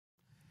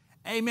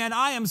Amen.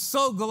 I am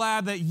so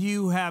glad that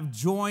you have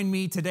joined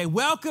me today.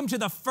 Welcome to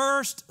the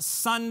first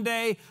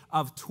Sunday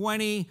of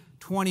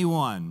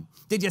 2021.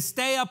 Did you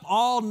stay up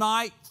all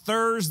night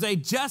Thursday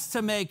just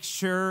to make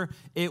sure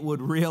it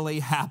would really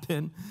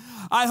happen?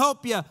 I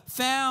hope you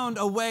found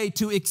a way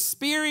to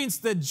experience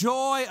the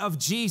joy of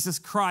Jesus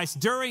Christ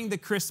during the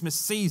Christmas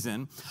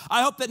season.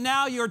 I hope that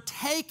now you're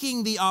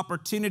taking the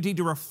opportunity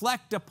to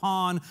reflect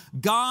upon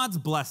God's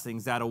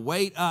blessings that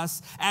await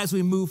us as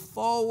we move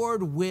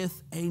forward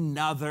with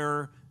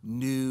another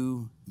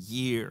new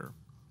year.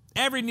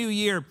 Every new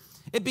year,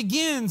 it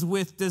begins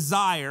with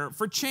desire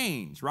for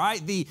change,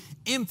 right? The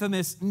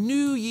infamous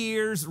New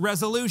Year's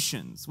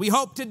resolutions. We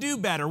hope to do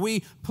better.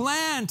 We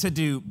plan to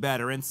do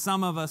better. And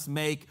some of us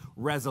make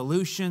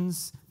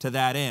resolutions to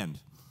that end.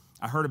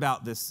 I heard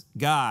about this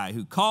guy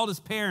who called his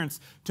parents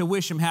to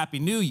wish him Happy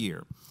New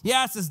Year. He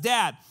asked his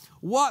dad,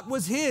 what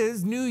was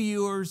his New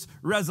Year's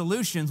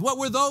resolutions? What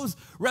were those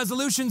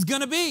resolutions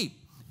going to be?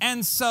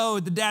 And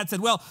so the dad said,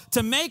 well,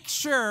 to make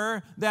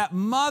sure that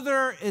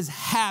mother is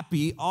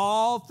happy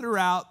all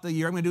throughout the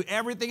year, I'm going to do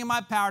everything in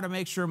my power to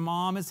make sure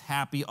mom is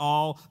happy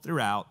all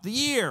throughout the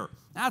year.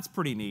 That's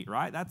pretty neat,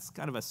 right? That's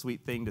kind of a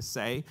sweet thing to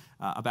say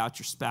about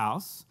your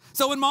spouse.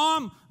 So when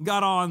mom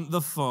got on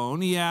the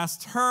phone, he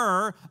asked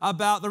her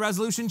about the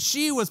resolution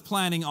she was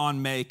planning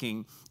on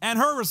making. And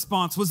her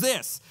response was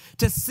this: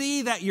 to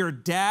see that your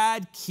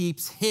dad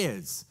keeps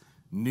his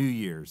New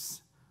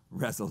Year's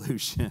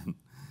resolution.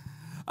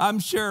 I'm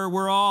sure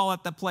we're all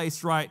at the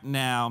place right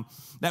now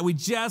that we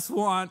just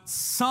want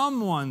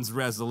someone's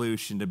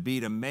resolution to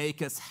be to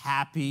make us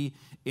happy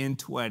in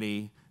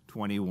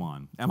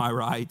 2021. Am I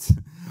right?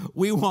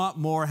 We want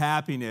more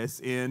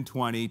happiness in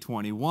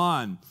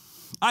 2021.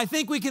 I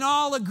think we can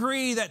all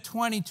agree that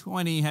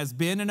 2020 has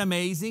been an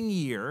amazing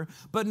year,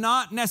 but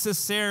not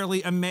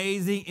necessarily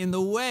amazing in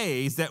the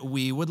ways that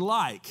we would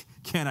like.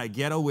 Can I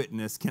get a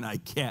witness? Can I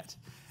get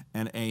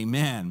and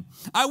amen?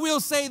 I will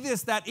say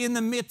this, that in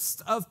the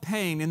midst of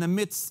pain, in the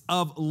midst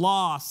of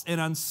loss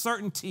and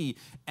uncertainty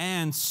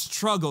and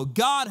struggle,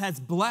 God has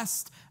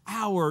blessed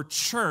our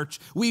church.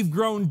 We've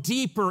grown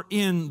deeper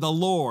in the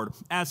Lord.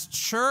 As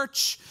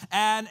church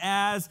and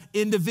as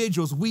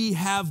individuals, we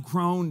have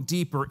grown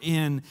deeper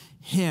in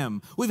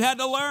Him. We've had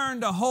to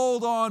learn to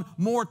hold on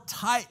more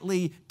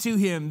tightly to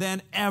Him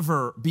than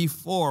ever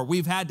before.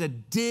 We've had to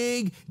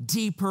dig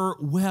deeper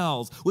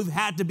wells. We've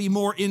had to be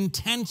more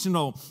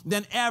intentional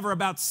than ever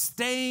about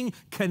staying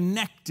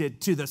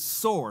connected to the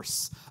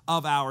source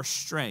of our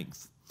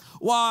strength.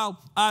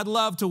 While I'd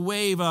love to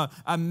wave a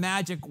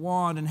magic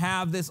wand and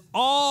have this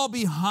all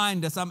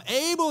behind us, I'm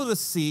able to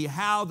see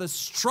how the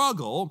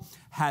struggle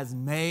has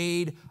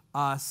made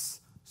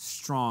us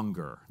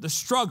stronger. The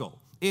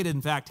struggle, it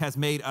in fact has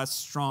made us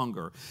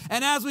stronger.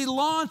 And as we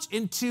launch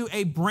into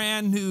a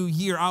brand new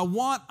year, I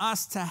want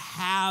us to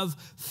have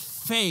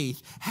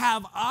faith,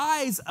 have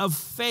eyes of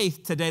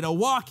faith today to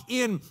walk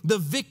in the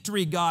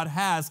victory God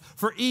has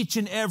for each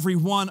and every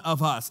one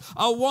of us.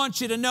 I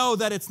want you to know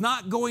that it's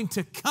not going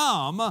to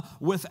come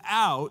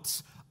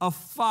without a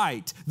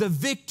fight. The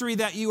victory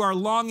that you are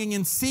longing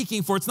and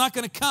seeking for, it's not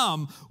going to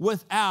come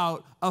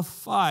without a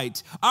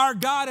fight. Our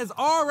God has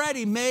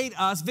already made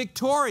us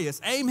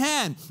victorious.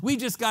 Amen. We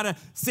just got to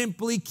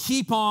simply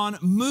keep on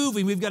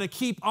moving. We've got to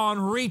keep on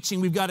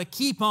reaching. We've got to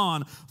keep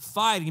on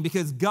fighting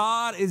because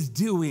God is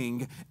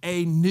doing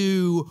a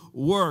new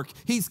work.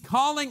 He's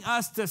calling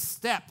us to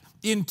step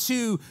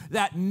into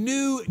that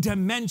new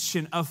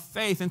dimension of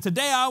faith. And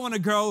today I want to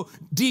go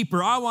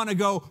deeper. I want to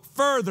go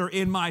further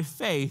in my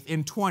faith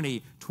in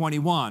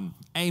 2021.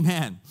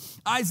 Amen.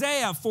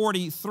 Isaiah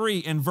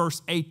 43 and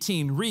verse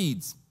 18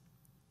 reads,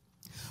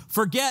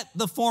 forget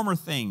the former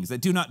things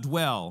that do not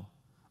dwell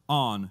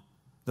on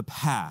the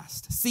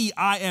past. See,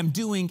 I am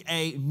doing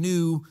a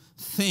new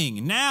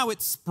thing. Now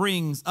it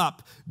springs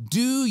up.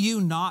 Do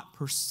you not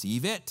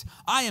perceive it?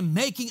 I am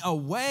making a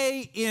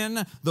way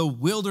in the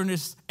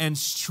wilderness and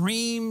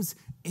streams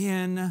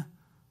in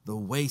the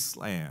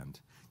wasteland.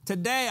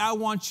 Today, I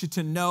want you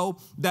to know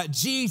that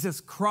Jesus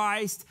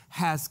Christ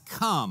has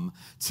come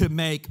to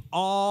make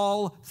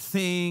all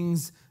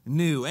things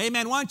new.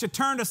 Amen. Why don't you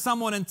turn to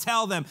someone and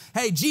tell them,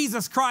 hey,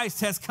 Jesus Christ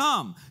has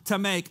come to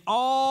make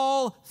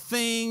all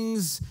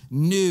things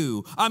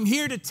new. I'm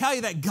here to tell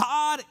you that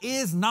God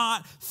is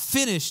not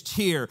finished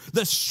here.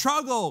 The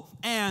struggle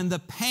and the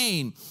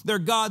pain, they're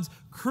God's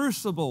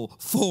crucible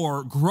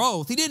for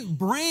growth. He didn't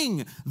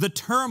bring the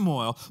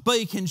turmoil, but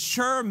He can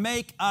sure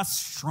make us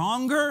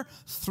stronger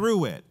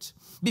through it.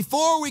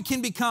 Before we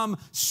can become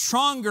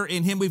stronger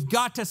in Him, we've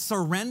got to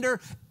surrender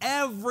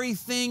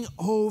everything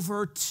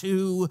over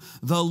to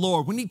the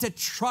Lord. We need to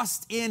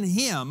trust in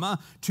Him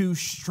to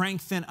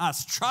strengthen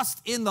us.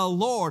 Trust in the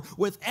Lord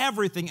with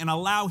everything and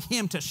allow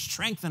Him to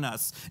strengthen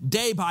us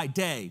day by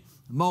day,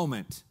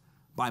 moment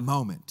by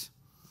moment.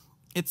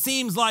 It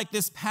seems like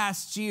this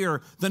past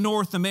year, the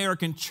North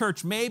American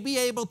church may be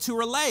able to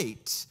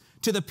relate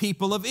to the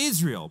people of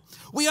Israel.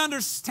 We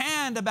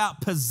understand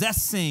about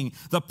possessing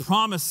the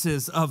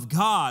promises of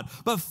God,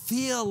 but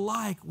feel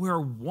like we're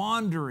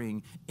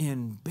wandering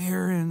in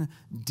barren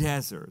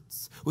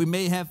deserts. We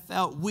may have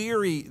felt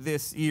weary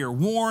this year,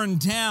 worn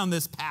down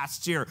this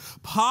past year,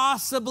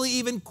 possibly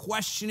even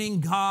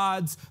questioning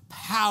God's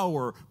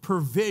power,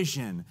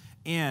 provision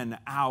in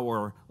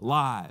our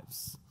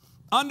lives.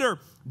 Under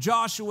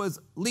Joshua's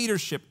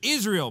leadership,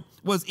 Israel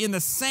was in the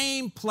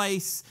same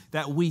place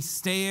that we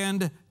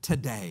stand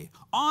today,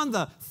 on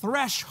the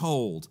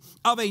threshold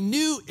of a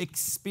new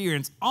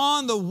experience,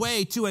 on the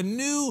way to a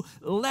new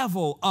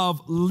level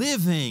of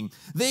living.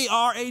 They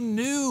are a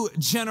new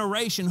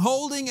generation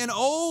holding an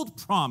old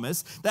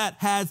promise that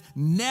has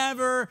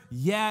never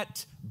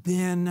yet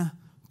been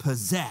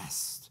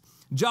possessed.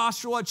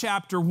 Joshua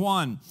chapter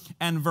 1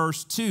 and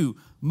verse 2,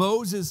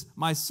 Moses,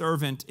 my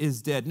servant,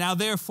 is dead. Now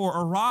therefore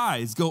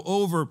arise, go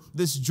over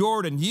this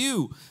Jordan,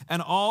 you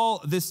and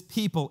all this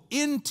people,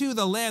 into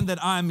the land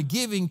that I'm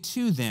giving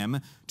to them,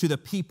 to the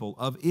people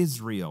of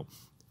Israel.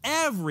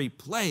 Every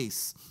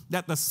place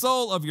that the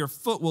sole of your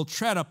foot will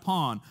tread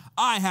upon,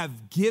 I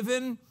have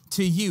given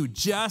to you,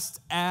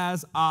 just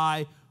as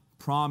I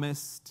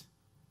promised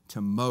to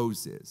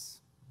Moses.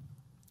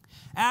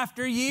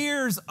 After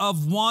years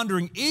of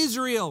wandering,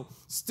 Israel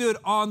stood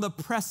on the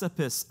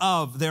precipice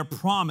of their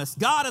promise.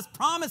 God has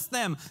promised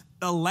them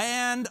the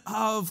land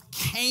of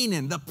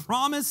Canaan, the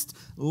promised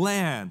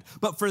land.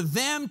 But for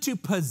them to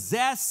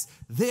possess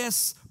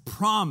this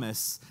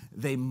promise,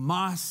 they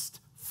must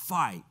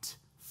fight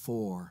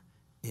for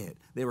it.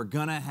 They were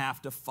going to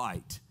have to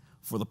fight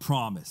for the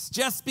promise.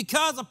 Just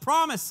because a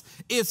promise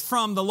is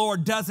from the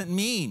Lord doesn't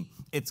mean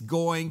it's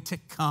going to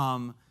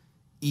come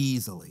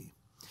easily.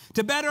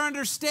 To better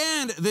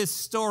understand this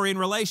story in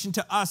relation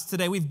to us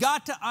today, we've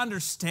got to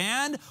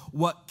understand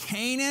what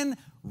Canaan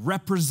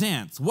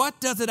represents.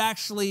 What does it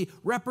actually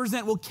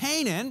represent? Well,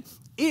 Canaan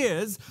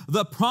is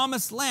the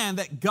promised land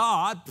that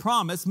God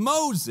promised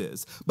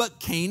Moses. But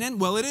Canaan,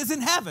 well, it is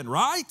in heaven,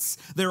 right?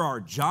 There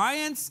are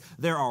giants,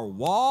 there are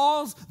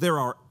walls, there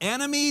are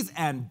enemies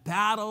and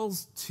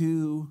battles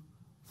to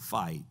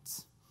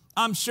fight.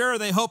 I'm sure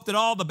they hoped that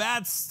all the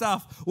bad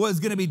stuff was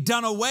going to be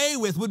done away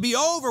with, would be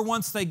over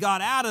once they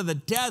got out of the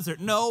desert.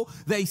 No,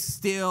 they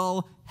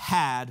still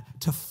had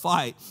to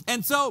fight.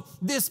 And so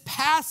this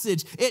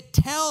passage, it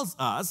tells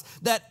us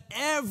that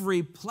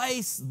every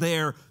place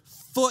their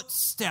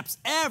footsteps,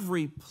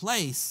 every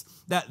place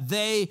that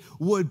they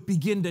would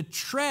begin to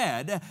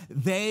tread,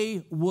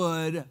 they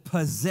would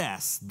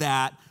possess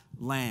that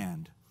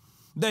land.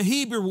 The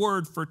Hebrew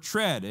word for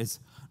tread is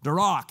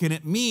darak, and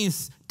it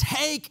means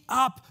take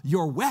up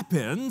your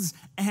weapons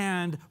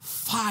and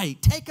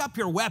fight. Take up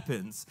your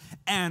weapons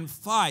and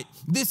fight.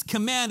 This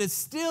command is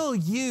still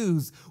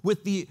used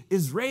with the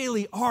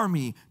Israeli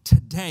army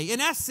today.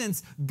 In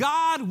essence,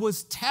 God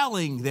was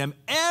telling them,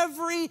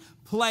 every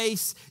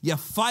place you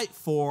fight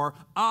for,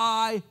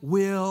 I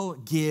will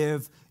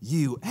give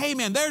you. Hey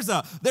man, there's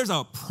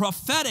a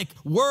prophetic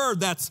word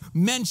that's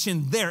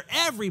mentioned there.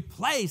 Every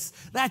place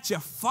that you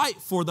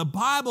fight for, the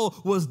Bible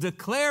was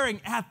declaring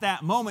at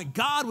that moment,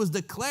 God was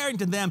declaring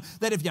to them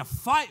that if you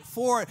fight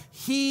for it,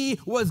 He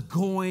was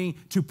going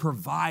to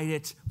provide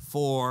it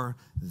for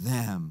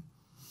them.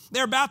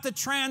 They're about to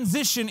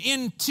transition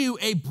into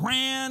a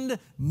brand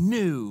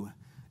new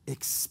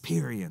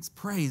experience.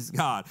 Praise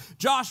God.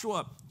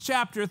 Joshua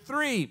chapter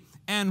 3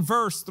 and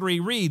verse 3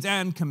 reads,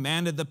 and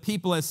commanded the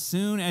people, as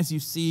soon as you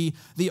see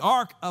the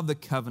ark of the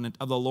covenant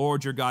of the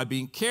Lord your God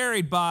being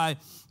carried by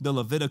the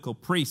Levitical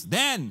priests,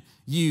 then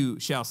you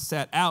shall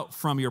set out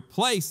from your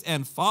place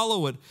and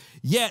follow it.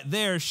 Yet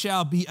there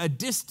shall be a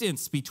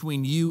distance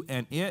between you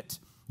and it,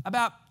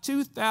 about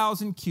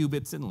 2,000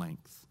 cubits in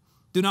length.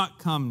 Do not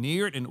come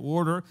near it, in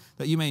order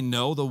that you may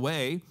know the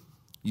way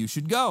you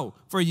should go,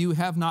 for you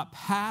have not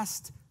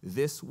passed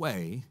this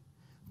way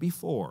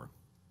before.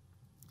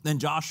 Then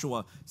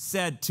Joshua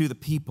said to the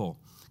people,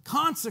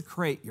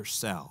 consecrate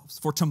yourselves,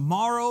 for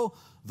tomorrow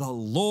the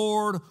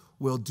Lord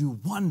will do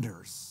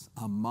wonders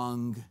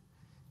among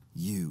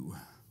you.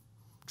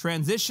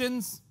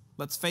 Transitions,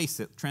 let's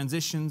face it,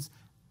 transitions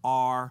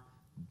are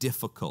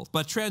difficult,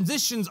 but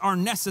transitions are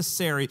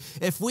necessary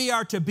if we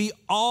are to be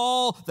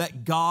all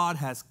that God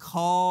has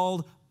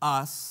called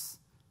us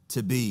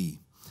to be.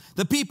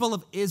 The people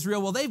of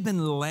Israel, well, they've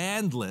been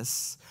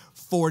landless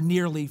for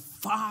nearly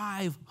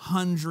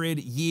 500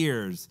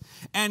 years.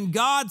 And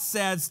God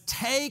says,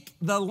 take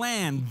the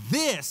land.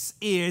 This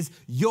is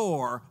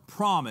your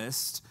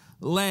promised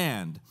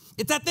land.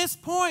 It's at this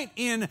point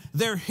in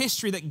their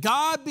history that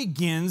God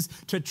begins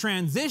to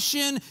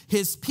transition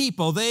His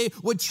people. They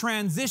would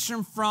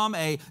transition from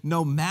a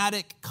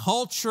nomadic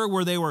culture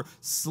where they were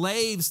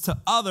slaves to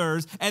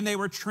others, and they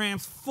were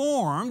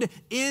transformed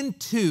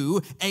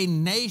into a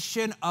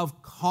nation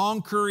of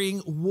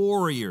conquering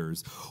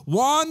warriors.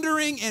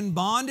 Wandering in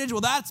bondage,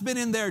 well, that's been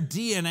in their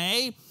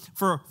DNA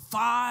for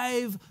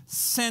 5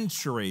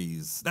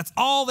 centuries. That's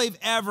all they've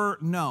ever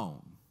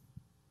known.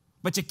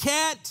 But you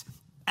can't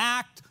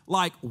act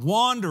like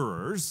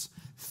wanderers,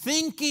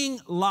 thinking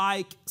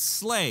like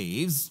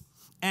slaves,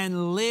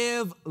 and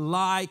live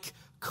like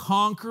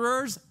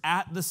conquerors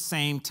at the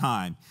same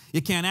time.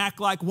 You can't act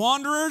like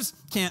wanderers,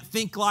 can't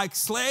think like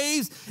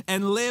slaves,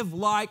 and live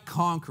like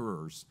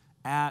conquerors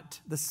at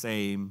the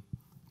same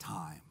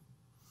time.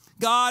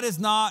 God is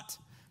not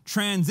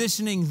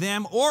transitioning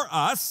them or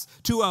us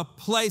to a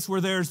place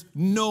where there's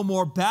no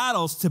more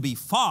battles to be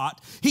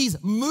fought.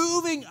 He's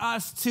moving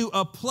us to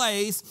a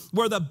place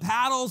where the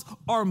battles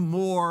are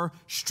more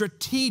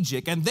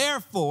strategic, and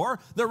therefore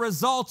the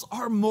results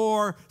are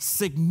more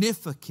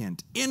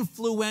significant,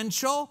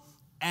 influential,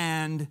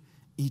 and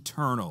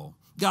eternal.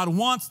 God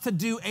wants to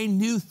do a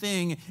new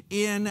thing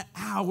in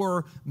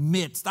our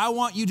midst. I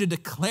want you to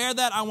declare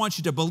that. I want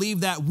you to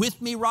believe that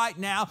with me right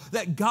now,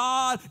 that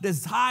God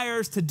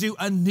desires to do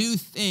a new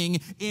thing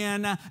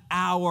in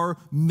our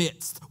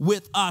midst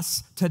with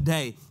us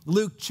today.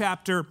 Luke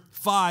chapter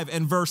 5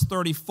 and verse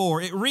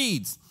 34, it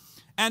reads,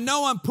 "And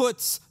no one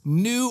puts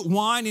new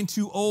wine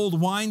into old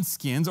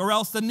wineskins, or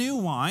else the new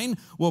wine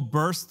will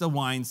burst the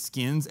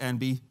wineskins and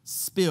be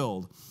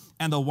spilled,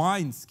 and the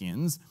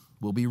wineskins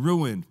will be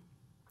ruined.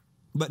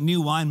 But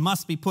new wine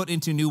must be put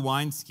into new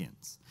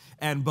wineskins,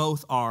 and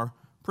both are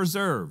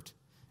preserved.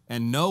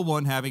 And no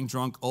one, having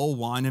drunk old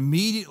wine,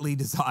 immediately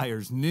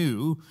desires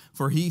new,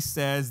 for he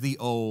says the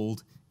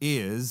old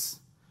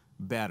is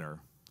better."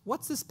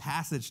 What's this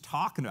passage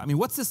talking about? I mean,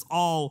 what's this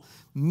all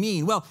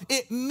mean? Well,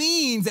 it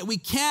means that we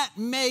can't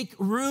make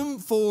room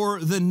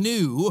for the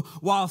new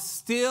while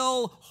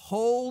still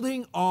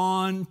holding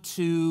on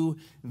to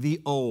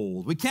the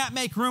old. We can't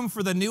make room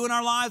for the new in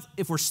our lives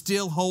if we're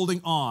still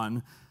holding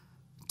on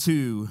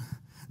to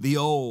the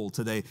old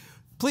today.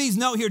 Please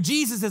note here,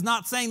 Jesus is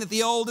not saying that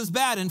the old is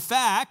bad. In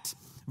fact,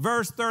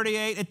 verse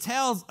 38, it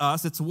tells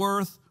us it's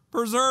worth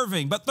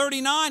preserving. But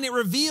 39, it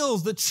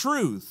reveals the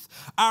truth.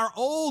 Our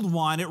old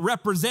wine, it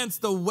represents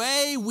the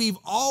way we've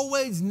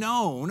always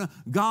known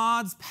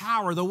God's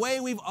power, the way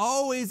we've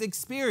always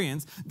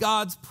experienced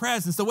God's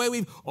presence, the way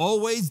we've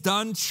always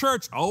done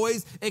church,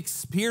 always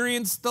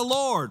experienced the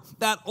Lord.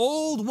 That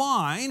old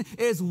wine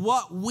is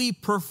what we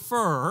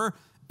prefer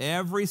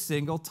every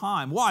single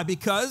time. Why?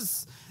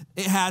 Because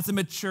it has a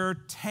mature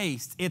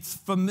taste. It's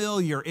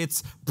familiar.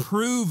 It's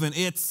proven.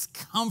 It's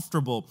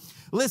comfortable.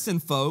 Listen,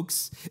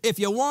 folks, if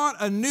you want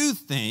a new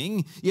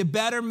thing, you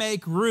better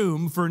make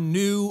room for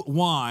new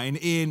wine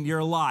in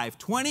your life.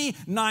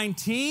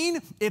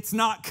 2019, it's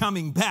not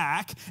coming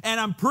back, and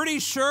I'm pretty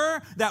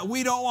sure that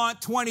we don't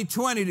want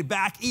 2020 to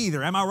back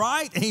either. Am I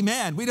right?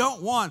 Amen. We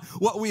don't want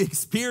what we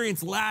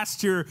experienced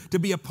last year to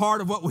be a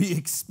part of what we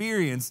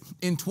experienced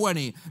in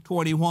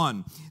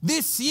 2021.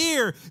 This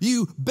year,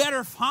 you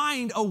better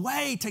find a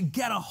way to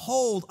get a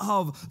hold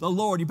of the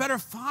Lord. You better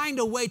find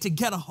a way to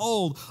get a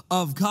hold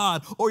of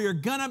God, or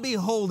you're going to be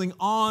holding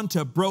on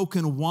to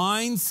broken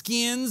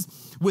wineskins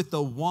with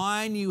the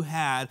wine you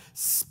had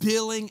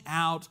spilling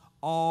out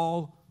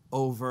all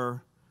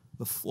over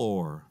the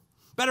floor.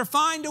 Better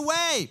find a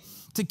way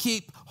to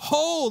keep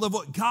hold of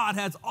what God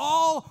has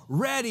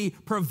already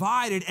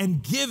provided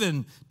and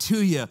given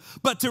to you.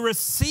 But to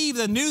receive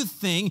the new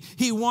thing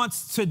He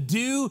wants to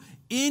do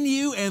in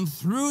you and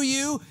through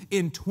you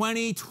in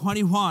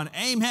 2021.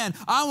 Amen.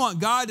 I want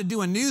God to do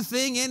a new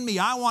thing in me.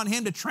 I want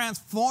Him to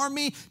transform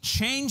me,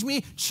 change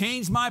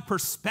my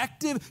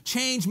perspective,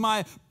 change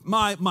my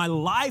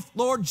life.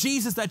 Lord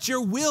Jesus, that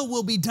your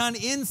will be done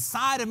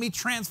inside of me.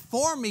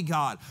 Transform me,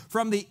 God,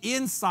 from the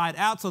inside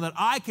out so that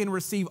I can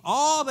receive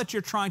all that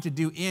you're trying to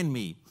do in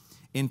me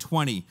in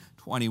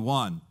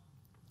 2021.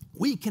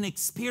 We can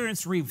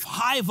experience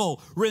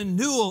revival,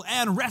 renewal,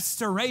 and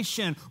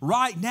restoration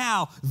right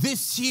now,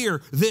 this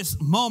year, this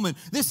moment.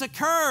 This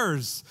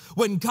occurs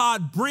when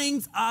God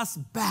brings us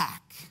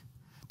back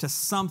to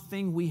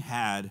something we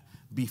had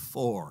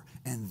before.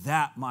 And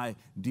that, my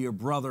dear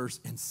brothers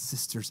and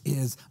sisters,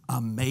 is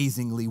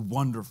amazingly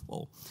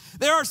wonderful.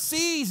 There are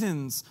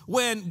seasons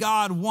when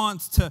God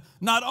wants to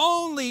not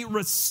only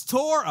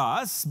restore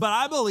us, but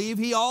I believe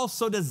He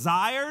also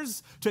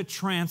desires to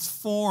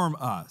transform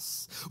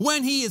us.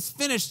 When He is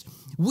finished,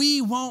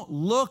 we won't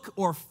look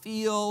or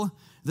feel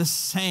the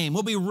same.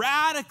 We'll be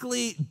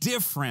radically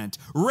different,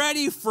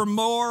 ready for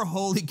more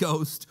Holy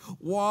Ghost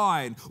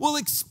wine. We'll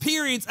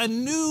experience a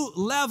new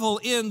level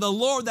in the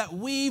Lord that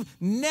we've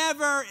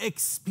never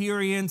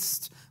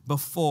experienced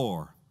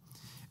before.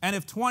 And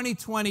if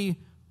 2020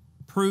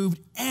 proved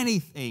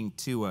anything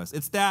to us,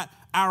 it's that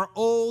our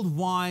old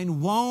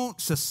wine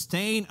won't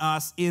sustain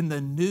us in the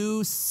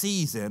new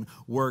season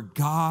where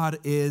God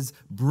is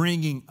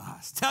bringing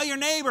us. Tell your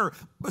neighbor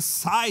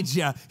beside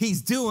you,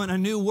 He's doing a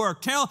new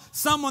work. Tell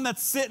someone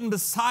that's sitting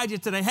beside you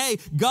today, hey,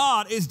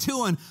 God is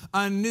doing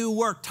a new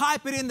work.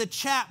 Type it in the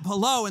chat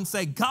below and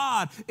say,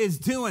 God is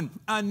doing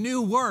a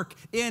new work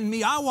in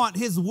me. I want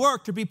His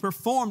work to be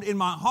performed in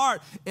my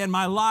heart, in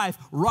my life,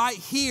 right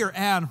here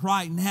and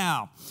right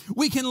now.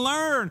 We can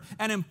learn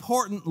an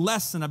important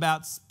lesson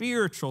about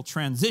spiritual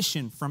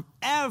transition from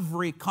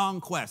every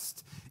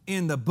conquest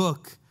in the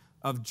book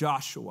of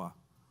Joshua.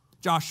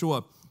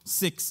 Joshua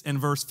 6 and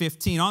verse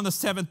 15. On the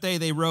seventh day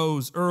they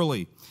rose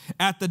early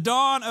at the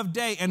dawn of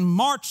day and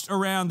marched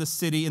around the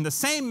city in the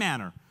same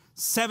manner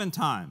 7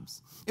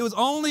 times. It was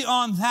only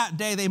on that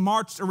day they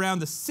marched around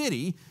the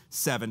city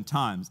 7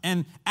 times.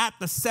 And at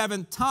the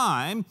 7th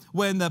time,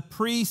 when the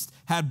priest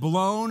had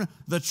blown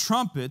the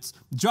trumpets,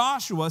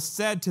 Joshua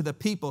said to the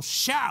people,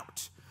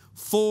 "Shout,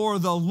 for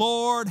the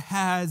Lord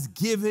has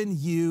given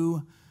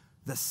you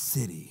the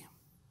city."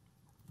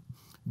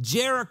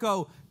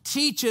 Jericho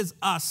teaches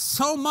us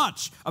so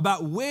much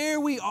about where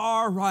we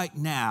are right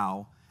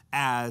now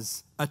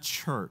as a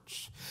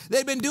church.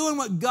 They'd been doing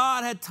what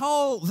God had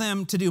told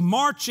them to do,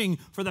 marching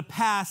for the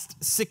past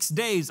 6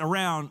 days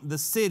around the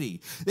city.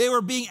 They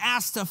were being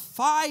asked to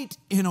fight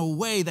in a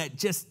way that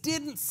just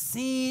didn't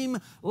seem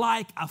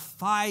like a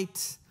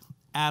fight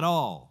at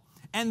all.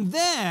 And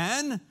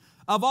then,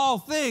 of all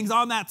things,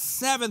 on that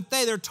 7th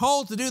day, they're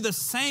told to do the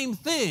same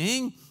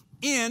thing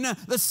in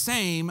the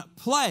same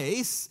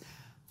place,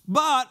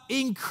 but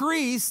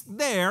increase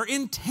their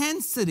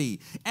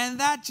intensity. And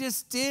that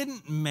just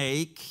didn't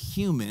make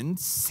human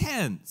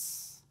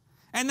sense.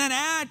 And then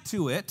add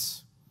to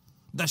it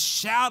the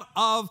shout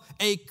of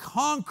a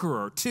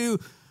conqueror to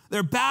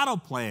their battle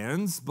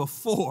plans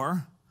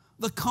before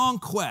the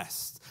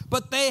conquest.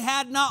 But they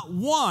had not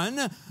won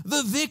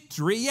the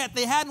victory yet.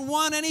 They hadn't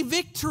won any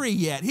victory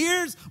yet.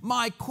 Here's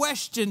my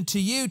question to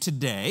you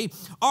today.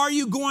 Are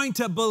you going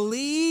to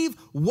believe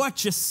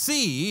what you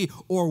see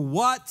or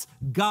what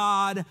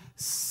God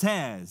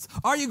says?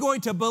 Are you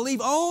going to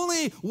believe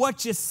only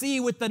what you see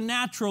with the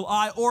natural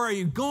eye, or are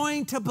you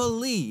going to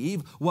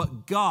believe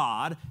what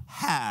God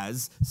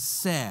has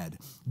said?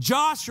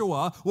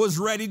 Joshua was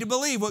ready to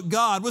believe what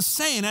God was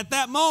saying at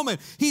that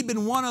moment. He'd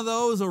been one of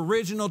those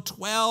original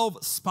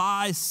 12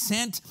 spies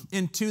sent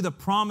into the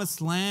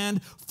promised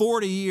land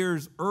 40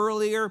 years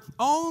earlier.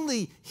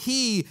 Only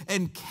he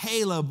and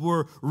Caleb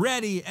were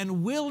ready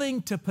and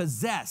willing to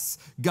possess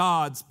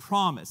God's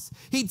promise.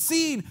 He'd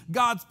seen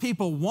God's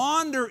people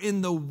wander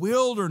in the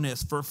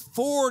wilderness for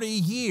 40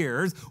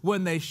 years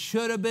when they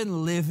should have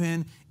been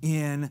living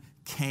in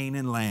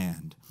Canaan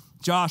land.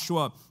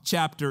 Joshua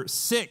chapter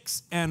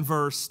 6 and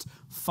verse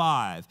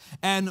 5.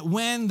 And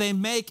when they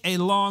make a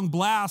long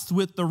blast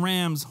with the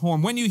ram's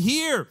horn, when you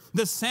hear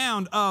the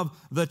sound of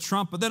the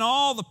trumpet, then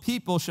all the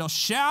people shall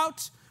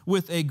shout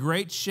with a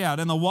great shout,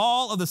 and the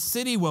wall of the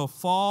city will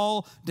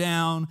fall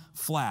down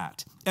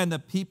flat, and the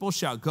people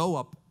shall go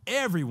up,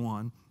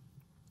 everyone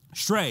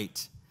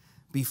straight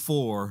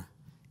before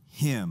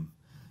him.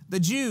 The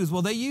Jews,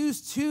 well, they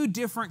used 2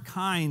 different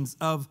kinds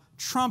of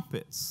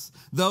trumpets,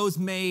 those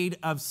made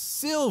of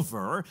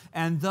silver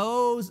and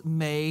those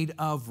made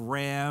of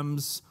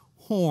ram's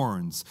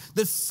horns.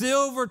 The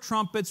silver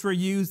trumpets were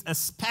used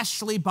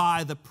especially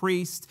by the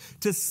priest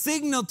to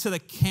signal to the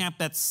camp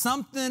that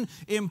something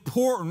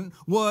important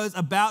was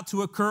about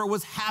to occur,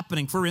 was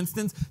happening, for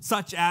instance,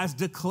 such as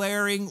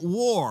declaring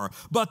war.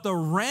 But the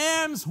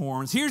ram's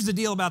horns, here's the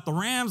deal about the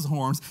ram's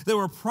horns, they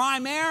were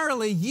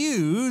primarily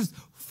used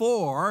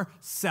for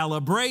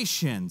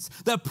celebrations.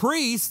 The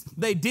priests,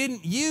 they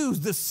didn't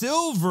use the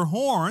silver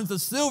horns, the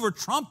silver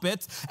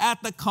trumpets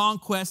at the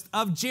conquest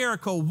of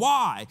Jericho.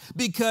 Why?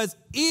 Because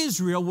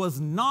Israel was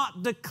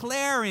not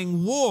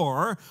declaring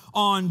war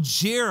on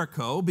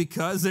Jericho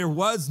because there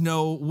was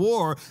no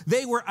war.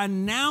 They were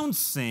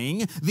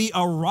announcing the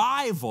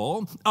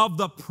arrival of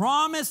the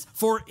promise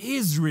for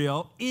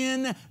Israel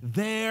in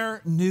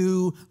their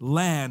new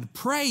land.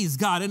 Praise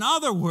God. In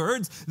other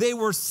words, they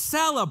were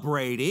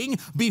celebrating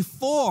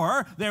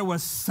before there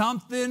was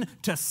something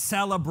to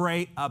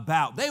celebrate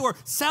about. They were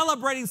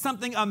celebrating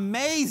something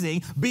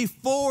amazing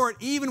before it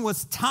even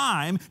was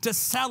time to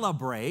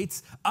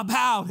celebrate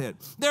about it.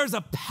 There's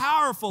a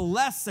powerful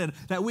lesson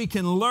that we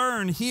can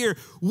learn here.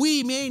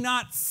 We may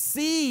not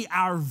see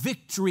our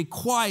victory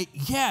quite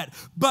yet,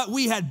 but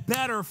we had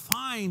better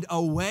find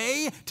a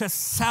way to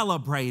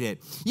celebrate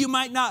it. You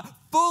might not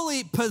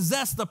fully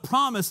possess the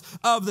promise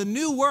of the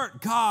new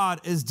work God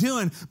is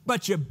doing,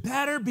 but you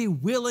better be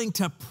willing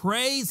to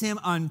praise Him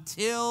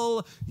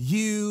until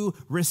you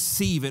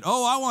receive it.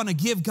 Oh, I want to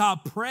give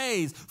God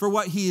praise for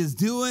what He is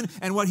doing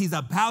and what He's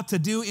about to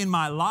do in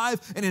my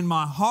life and in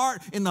my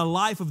heart, in the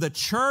life of the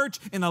church,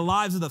 in the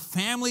lives of the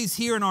families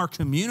here in our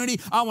community.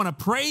 I want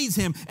to praise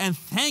Him and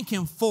thank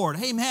Him for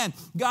it. Amen.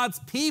 God's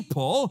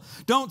people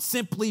don't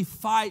simply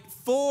fight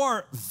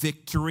for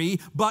victory,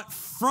 but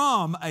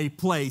from a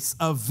place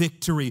of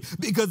victory,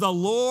 because the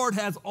Lord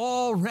has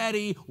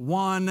already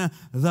won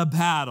the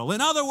battle. In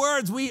other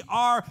words, we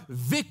are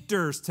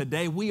victors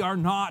today. We are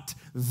not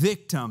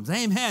victims.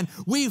 Amen.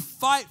 We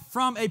fight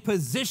from a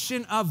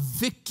position of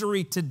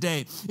victory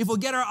today. If we'll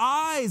get our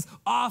eyes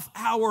off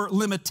our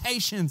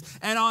limitations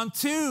and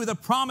onto the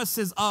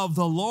promises of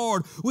the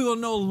Lord, we will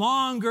no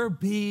longer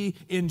be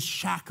in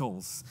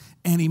shackles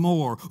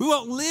anymore. We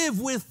won't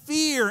live with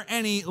fear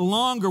any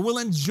longer. We'll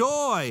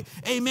enjoy,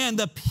 amen,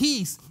 the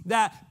peace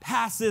that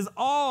passes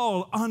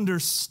all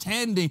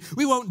understanding.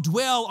 We won't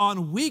dwell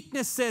on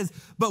weaknesses,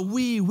 but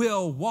we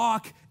will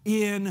walk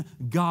in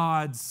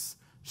God's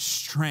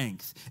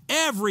strength.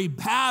 Every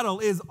battle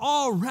is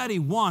already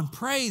won.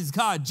 Praise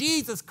God.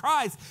 Jesus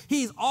Christ,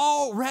 he's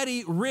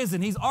already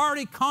risen. He's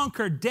already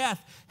conquered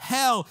death,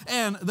 hell,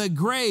 and the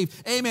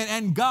grave. Amen.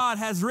 And God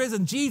has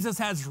risen. Jesus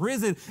has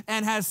risen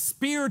and has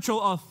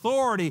spiritual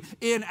authority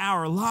in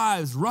our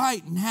lives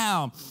right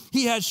now.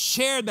 He has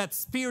shared that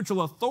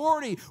spiritual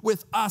authority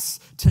with us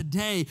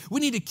today. We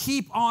need to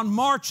keep on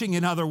marching,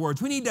 in other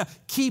words. We need to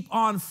keep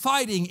on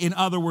fighting, in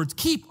other words.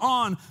 Keep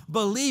on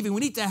believing.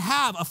 We need to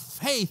have a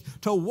faith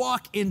to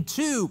walk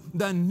into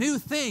the new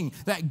thing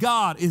that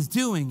God is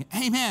doing.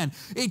 Amen.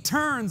 It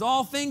turns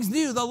all things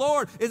new. The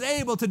Lord is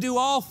able to do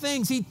all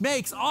things. He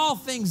makes all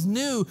things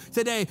new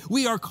today.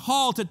 We are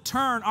called to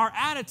turn our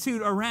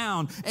attitude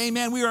around.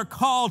 Amen. We are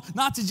called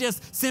not to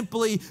just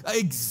simply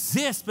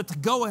exist, but to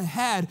go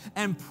ahead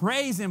and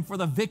praise Him for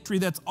the victory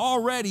that's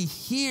already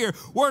here.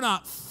 We're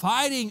not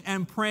fighting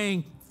and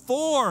praying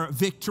for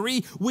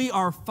victory. We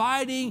are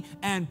fighting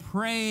and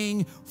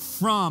praying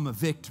from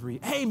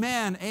victory.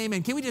 Amen.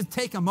 Amen. Can we just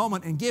take a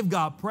moment and give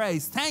God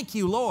praise? Thank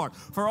you, Lord,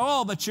 for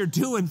all that you're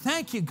doing.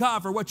 Thank you,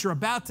 God, for what you're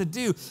about to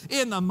do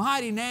in the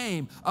mighty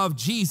name of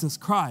Jesus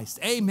Christ.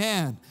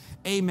 Amen.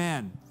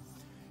 Amen.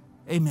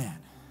 Amen.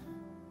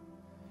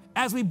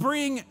 As we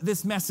bring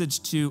this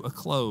message to a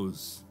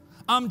close,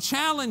 I'm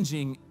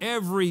challenging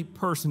every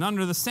person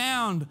under the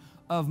sound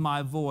of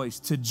my voice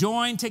to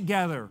join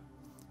together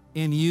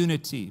in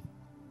unity.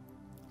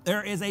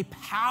 There is a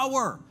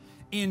power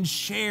in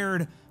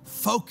shared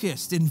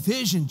focus, in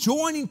vision,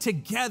 joining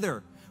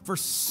together for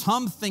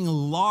something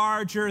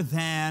larger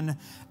than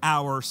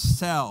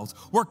ourselves.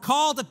 We're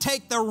called to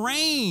take the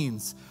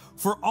reins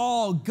for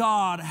all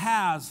God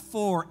has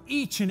for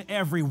each and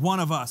every one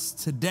of us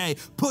today.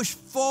 Push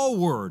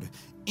forward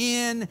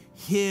in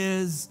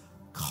His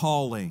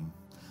calling.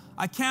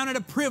 I count it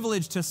a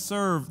privilege to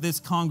serve this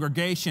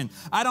congregation.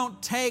 I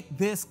don't take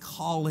this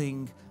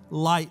calling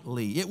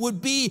lightly. It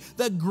would be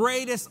the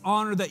greatest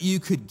honor that you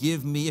could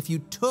give me if you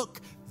took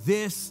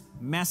this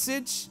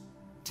message,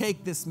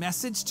 take this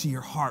message to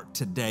your heart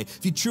today.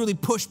 If you truly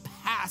push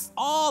past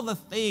all the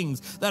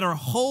things that are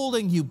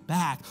holding you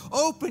back,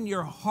 open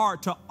your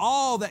heart to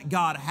all that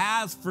God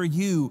has for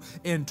you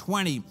in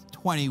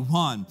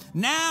 2021.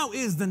 Now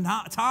is the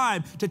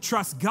time to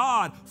trust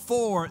God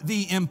for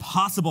the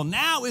impossible.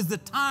 Now is the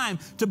time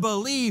to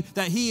believe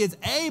that He is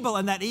able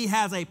and that He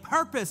has a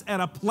purpose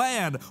and a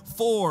plan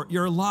for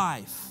your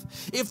life.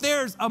 If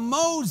there's a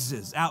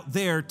Moses out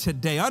there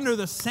today, under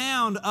the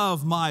sound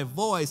of my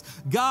voice,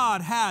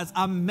 God has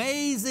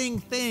amazing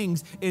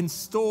things in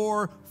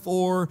store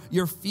for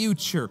your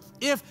future.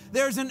 If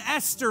there's an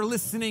Esther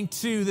listening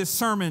to this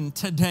sermon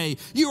today,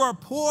 you are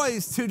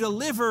poised to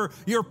deliver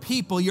your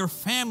people, your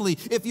family,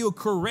 if you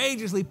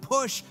courageously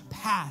push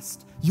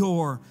past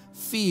your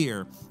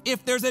fear.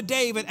 If there's a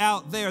David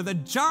out there, the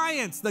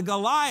giants, the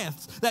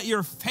Goliaths that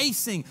you're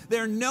facing,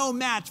 they're no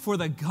match for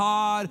the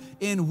God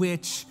in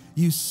which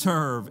you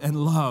serve and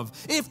love.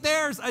 If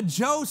there's a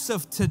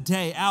Joseph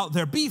today out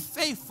there, be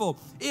faithful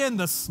in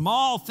the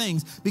small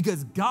things,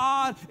 because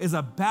God is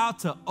about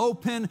to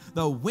open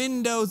the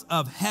windows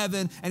of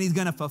heaven and He's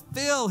going to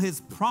fulfill His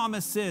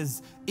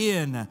promises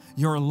in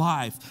your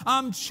life.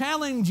 I'm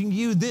challenging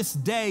you this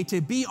day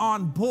to be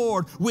on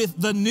board with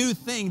the new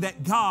thing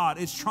that God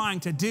is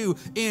trying to do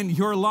in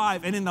your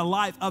life and in the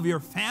life of your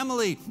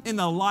family, in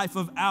the life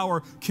of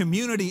our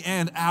community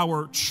and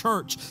our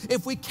church.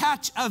 If we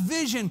catch a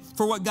vision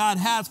for what God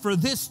has for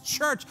this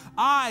church,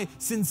 I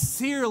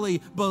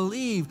sincerely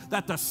believe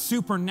that the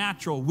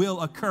supernatural will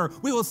occur.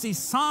 We will see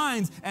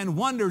signs and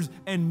wonders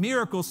and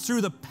miracles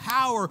through the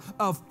power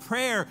of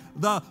prayer,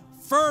 the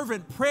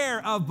fervent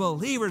prayer of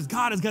believers.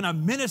 God is going to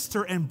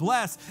minister and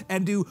bless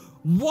and do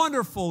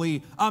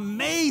wonderfully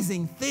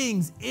amazing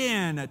things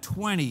in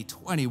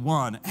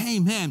 2021.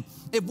 Amen.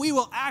 If we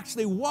will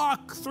actually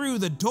walk through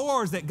the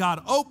doors that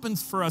God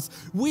opens for us,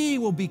 we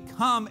will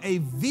become a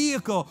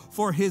vehicle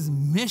for His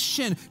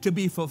mission to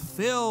be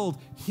fulfilled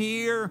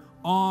here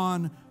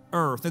on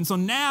earth. And so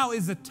now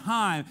is the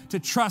time to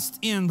trust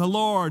in the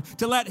Lord,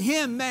 to let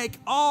Him make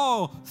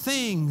all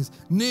things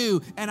new.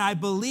 And I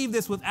believe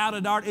this without a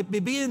doubt. It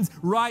begins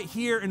right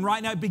here and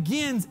right now. It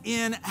begins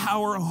in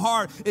our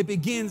heart. It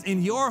begins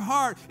in your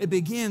heart. It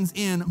begins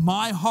in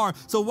my heart.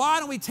 So why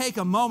don't we take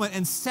a moment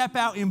and step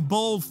out in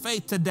bold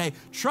faith today?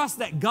 Trust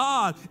that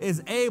God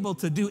is able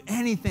to do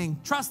anything.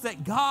 Trust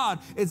that God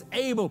is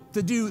able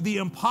to do the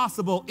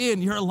impossible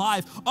in your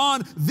life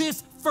on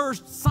this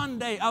first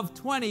Sunday of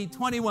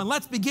 2021.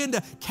 Let's begin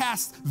to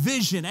cast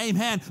vision.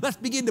 Amen. Let's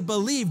begin to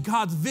believe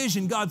God's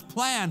vision, God's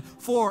plan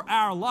for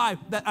our life,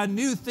 that a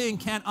new thing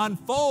can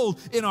unfold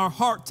in our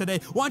heart today.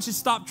 Why don't you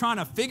stop trying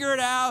to figure it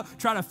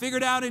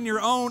out in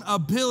your own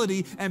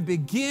ability and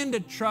begin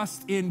to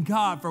trust in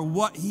God for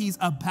what He's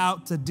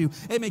about to do.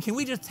 Amen. Can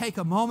we just take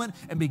a moment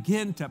and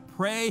begin to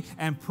pray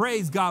and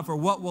praise God for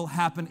what will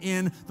happen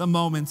in the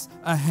moments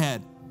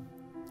ahead?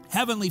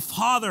 Heavenly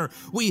Father,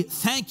 we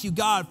thank you,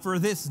 God, for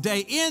this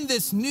day. In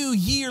this new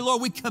year, Lord,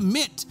 we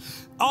commit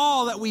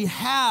all that we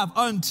have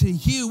unto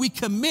you. We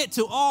commit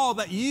to all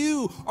that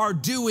you are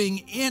doing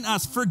in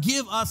us.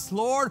 Forgive us,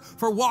 Lord,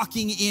 for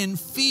walking in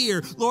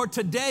fear. Lord,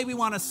 today we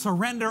want to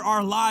surrender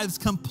our lives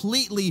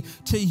completely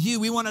to you.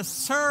 We want to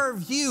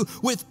serve you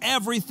with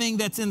everything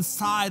that's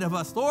inside of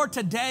us. Lord,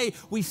 today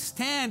we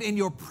stand in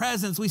your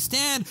presence. We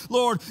stand,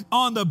 Lord,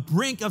 on the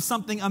brink of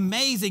something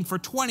amazing for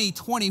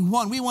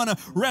 2021. We want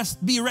to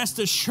be rest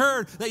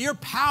assured that your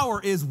power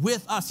is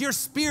with us. Your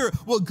Spirit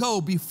will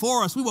go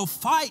before us. We will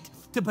fight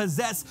to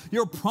possess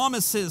your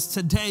promises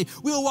today.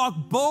 We will walk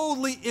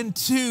boldly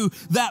into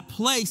that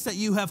place that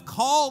you have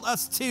called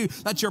us to,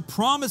 that you're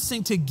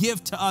promising to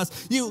give to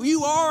us.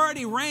 You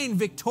already reign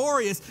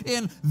victorious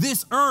in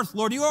this earth,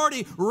 Lord. You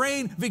already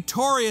reign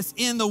victorious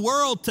in the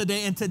world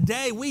today. And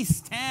today we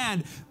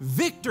stand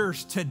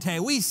victors today.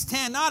 We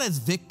stand not as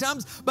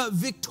victims, but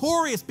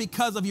victorious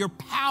because of your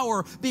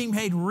power being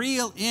made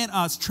real in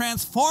us.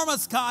 Transform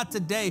us, God,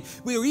 today.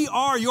 We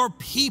are your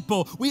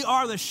people. We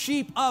are the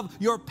sheep of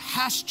your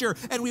pasture.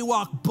 And we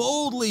walk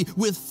boldly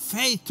with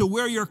faith to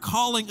where you're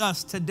calling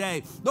us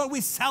today. Lord, we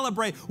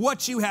celebrate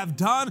what you have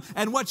done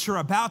and what you're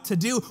about to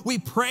do. We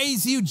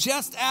praise you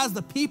just as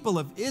the people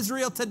of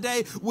Israel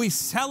today. We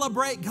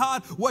celebrate,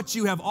 God, what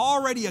you have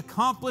already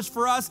accomplished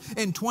for us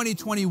in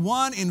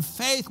 2021 in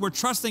faith. We're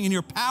trusting in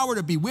your power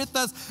to be with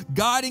us,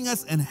 guiding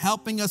us and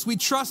helping us. We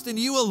trust in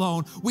you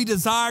alone. We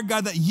desire,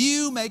 God, that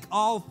you make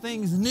all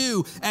things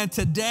new. And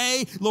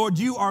today, Lord,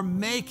 you are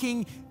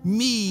making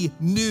me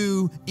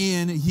new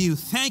in you.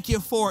 Thank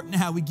you for it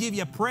now. We give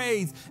you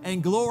praise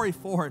and glory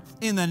for it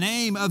in the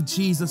name of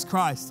Jesus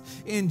Christ.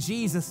 In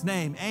Jesus'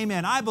 name,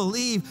 amen. I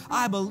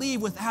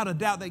believe without a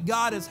doubt that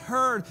God has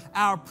heard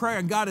our prayer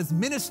and God is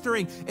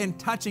ministering and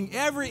touching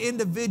every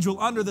individual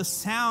under the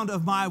sound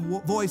of my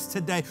voice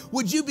today.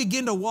 Would you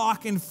begin to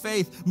walk in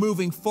faith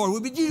moving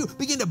forward? Would you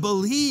begin to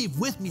believe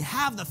with me?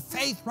 Have the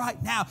faith right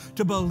now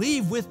to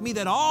believe with me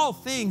that all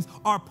things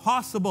are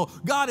possible.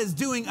 God is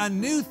doing a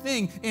new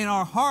thing in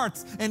our hearts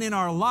and in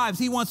our lives.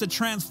 He wants to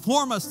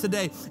transform us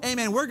today.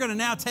 Amen. We're going to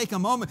now take a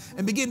moment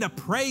and begin to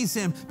praise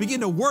him,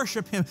 begin to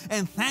worship him,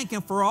 and thank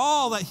him for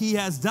all that he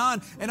has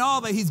done and all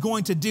that he's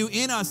going to do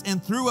in us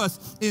and through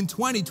us in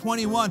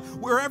 2021.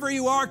 Wherever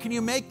you are, can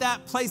you make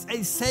that place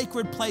a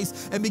sacred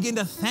place and begin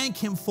to thank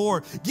him for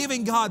it,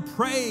 giving God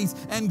praise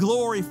and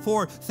glory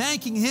for it,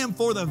 thanking him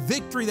for the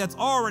victory that's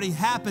already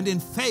happened in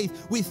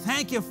faith. We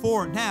thank you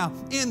for it now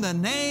in the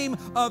name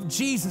of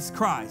Jesus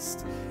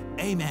Christ.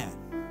 Amen.